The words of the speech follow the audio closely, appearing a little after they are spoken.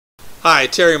Hi,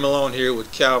 Terry Malone here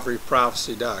with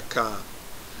CalvaryProphecy.com.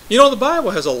 You know, the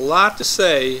Bible has a lot to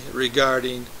say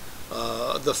regarding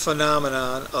the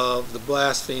phenomenon of the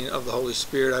blasphemy of the Holy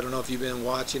Spirit. I don't know if you've been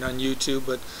watching on YouTube,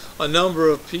 but a number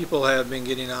of people have been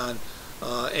getting on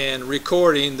and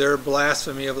recording their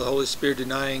blasphemy of the Holy Spirit,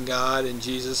 denying God and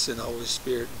Jesus and the Holy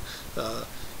Spirit.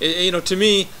 To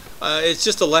me, it's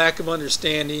just a lack of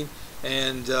understanding.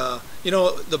 And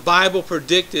the Bible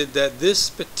predicted that this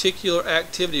particular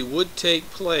activity would take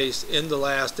place in the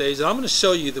last days, and I'm going to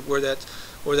show you where that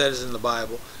is in the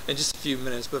Bible in just a few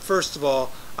minutes. But first of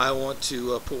all, I want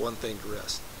to put one thing to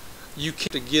rest. You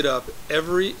can't get up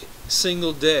every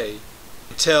single day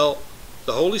and tell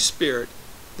the Holy Spirit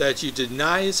that you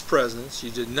deny His presence, you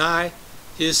deny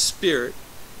His Spirit,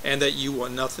 and that you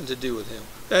want nothing to do with Him.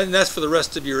 And that's for the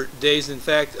rest of your days, in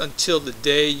fact, until the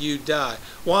day you die.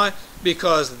 Why?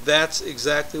 Because that's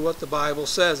exactly what the Bible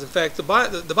says. In fact, the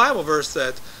Bible verse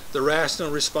that the Rational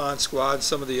Response Squad,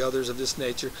 some of the others of this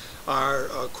nature, are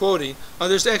quoting,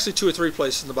 there's actually 2 or 3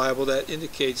 places in the Bible that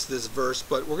indicates this verse,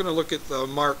 but we're going to look at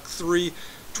Mark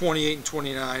 3:28 and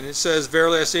 29. It says,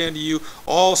 "Verily I say unto you,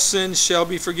 all sins shall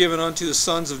be forgiven unto the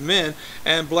sons of men,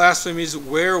 and blasphemies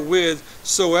wherewith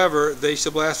soever they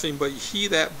shall blaspheme. But he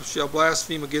that shall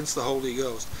blaspheme against the Holy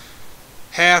Ghost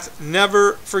hath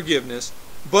never forgiveness,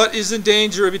 but is in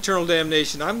danger of eternal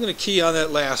damnation." I'm going to key on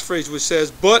that last phrase, which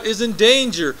says, "but is in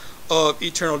danger of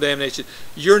eternal damnation."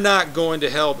 You're not going to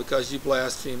hell because you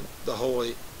blaspheme the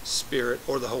Holy Spirit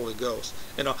or the Holy Ghost.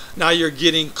 Now you're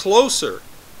getting closer.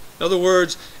 In other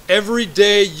words, every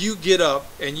day you get up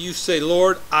and you say,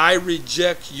 "Lord, I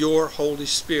reject your Holy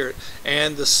Spirit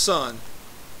and the Son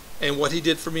and what He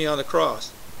did for me on the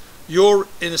cross." You're,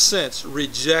 in a sense,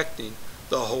 rejecting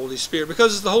the Holy Spirit,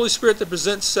 because it's the Holy Spirit that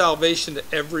presents salvation to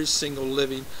every single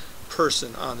living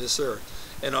person on this earth.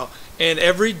 And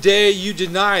every day you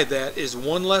deny that is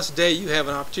one less day you have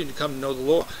an opportunity to come to know the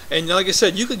Lord. And like I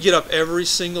said, you could get up every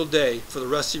single day for the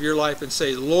rest of your life and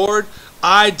say, "Lord,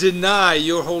 I deny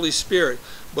your Holy Spirit."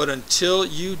 But until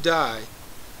you die,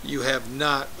 you have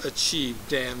not achieved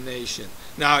damnation.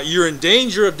 Now, you're in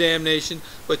danger of damnation,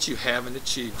 but you haven't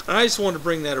achieved. And I just want to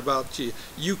bring that about to you.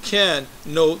 You can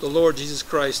know the Lord Jesus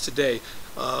Christ today.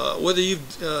 Whether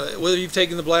you've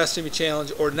taken the blasphemy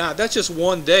challenge or not, that's just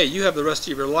one day. You have the rest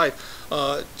of your life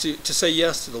to say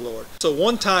yes to the Lord. So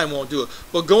one time won't do it.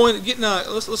 But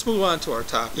let's move on to our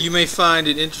topic. You may find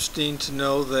it interesting to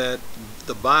know that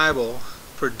the Bible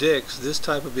predicts this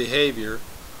type of behavior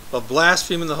of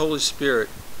blaspheming the Holy Spirit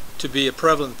to be a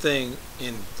prevalent thing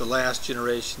in the last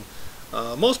generation.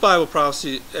 Most Bible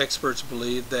prophecy experts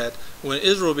believe that when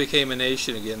Israel became a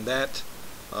nation again, that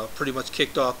pretty much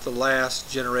kicked off the last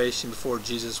generation before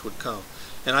Jesus would come.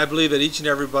 And I believe that each and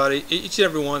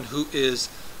everyone who is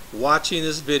watching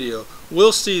this video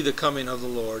will see the coming of the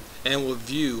Lord and will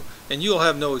view, and you'll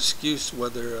have no excuse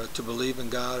whether to believe in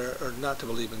God or not to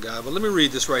believe in God. But let me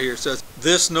read this right here. It says,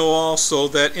 "This know also,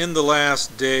 that in the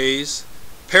last days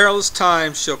perilous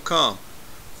times shall come.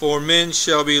 For men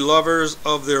shall be lovers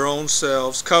of their own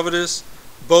selves, covetous,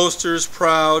 boasters,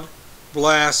 proud,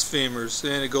 blasphemers."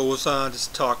 And it goes on to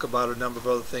talk about a number of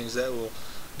other things that will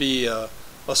be a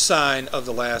sign of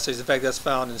the last days. In fact, that's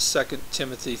found in 2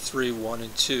 Timothy 3:1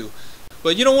 and 2.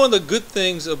 But one of the good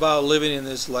things about living in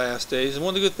this last days, and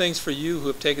one of the good things for you who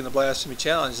have taken the blasphemy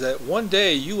challenge, is that one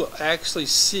day you will actually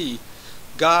see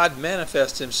God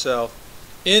manifest Himself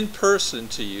in person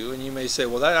to you. And you may say,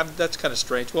 "Well, that's kind of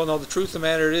strange." Well, no, the truth of the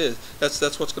matter is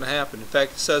that's what's going to happen. In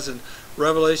fact, it says in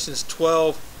Revelation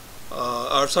 6:12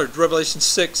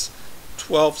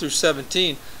 through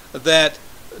 17, that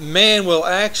man will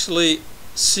actually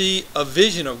see a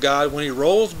vision of God when He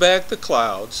rolls back the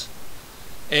clouds,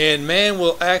 and man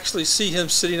will actually see Him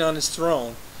sitting on His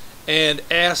throne and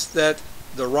ask that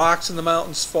the rocks and the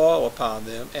mountains fall upon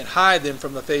them and hide them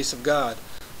from the face of God.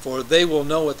 For they will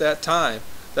know at that time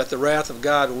that the wrath of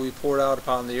God will be poured out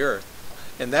upon the earth.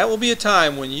 And that will be a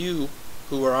time when you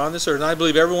who are on this earth, and I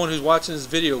believe everyone who's watching this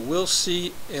video will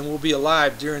see and will be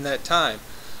alive during that time.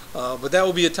 But that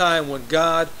will be a time when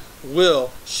God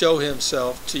will show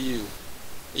Himself to you.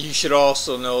 You should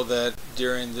also know that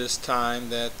during this time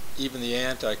that even the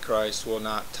Antichrist will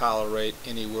not tolerate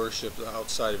any worship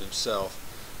outside of himself.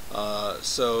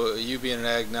 So you being an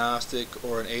agnostic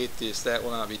or an atheist, that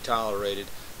will not be tolerated.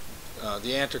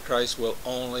 The Antichrist will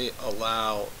only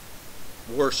allow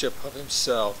worship of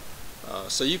himself.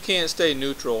 So you can't stay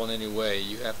neutral in any way.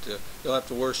 You'll have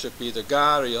to worship either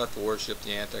God or you'll have to worship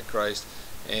the Antichrist.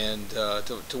 And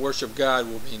to worship God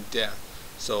will mean death.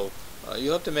 So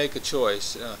you'll have to make a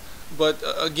choice. But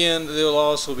again, there will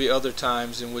also be other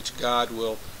times in which God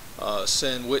will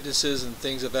send witnesses and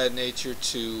things of that nature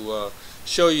to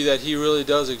show you that He really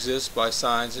does exist by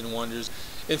signs and wonders.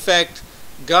 In fact,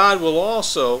 God will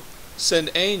also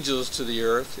send angels to the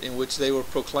earth in which they will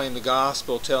proclaim the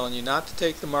gospel, telling you not to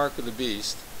take the mark of the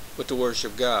beast, but to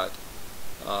worship God.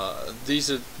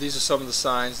 These are some of the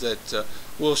signs that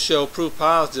will show proof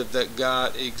positive that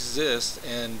God exists,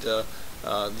 and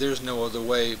there's no other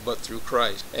way but through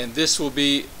Christ. And this will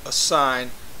be a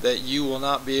sign that you will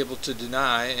not be able to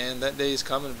deny, and that day is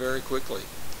coming very quickly.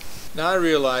 Now, I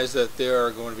realize that there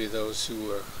are going to be those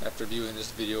who are, after viewing this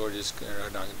video, are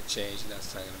not going to change, and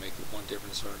that's not going to make one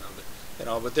difference or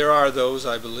another. But there are those,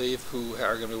 I believe, who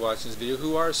are going to be watching this video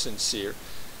who are sincere,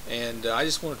 and I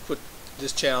just want to put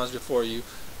this challenge before you,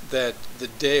 that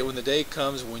when the day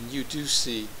comes when you do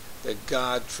see that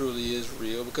God truly is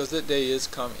real, because that day is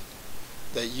coming,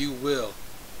 that you will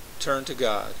turn to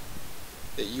God,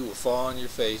 that you will fall on your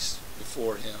face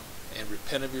before Him and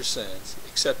repent of your sins,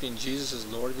 accepting Jesus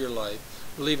as Lord of your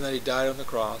life, believing that He died on the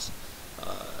cross,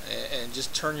 and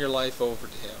just turn your life over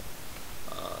to Him.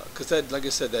 Because like I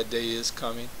said, that day is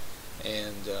coming,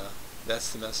 and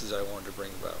that's the message I wanted to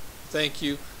bring about. Thank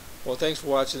you. Well, thanks for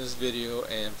watching this video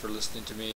and for listening to me.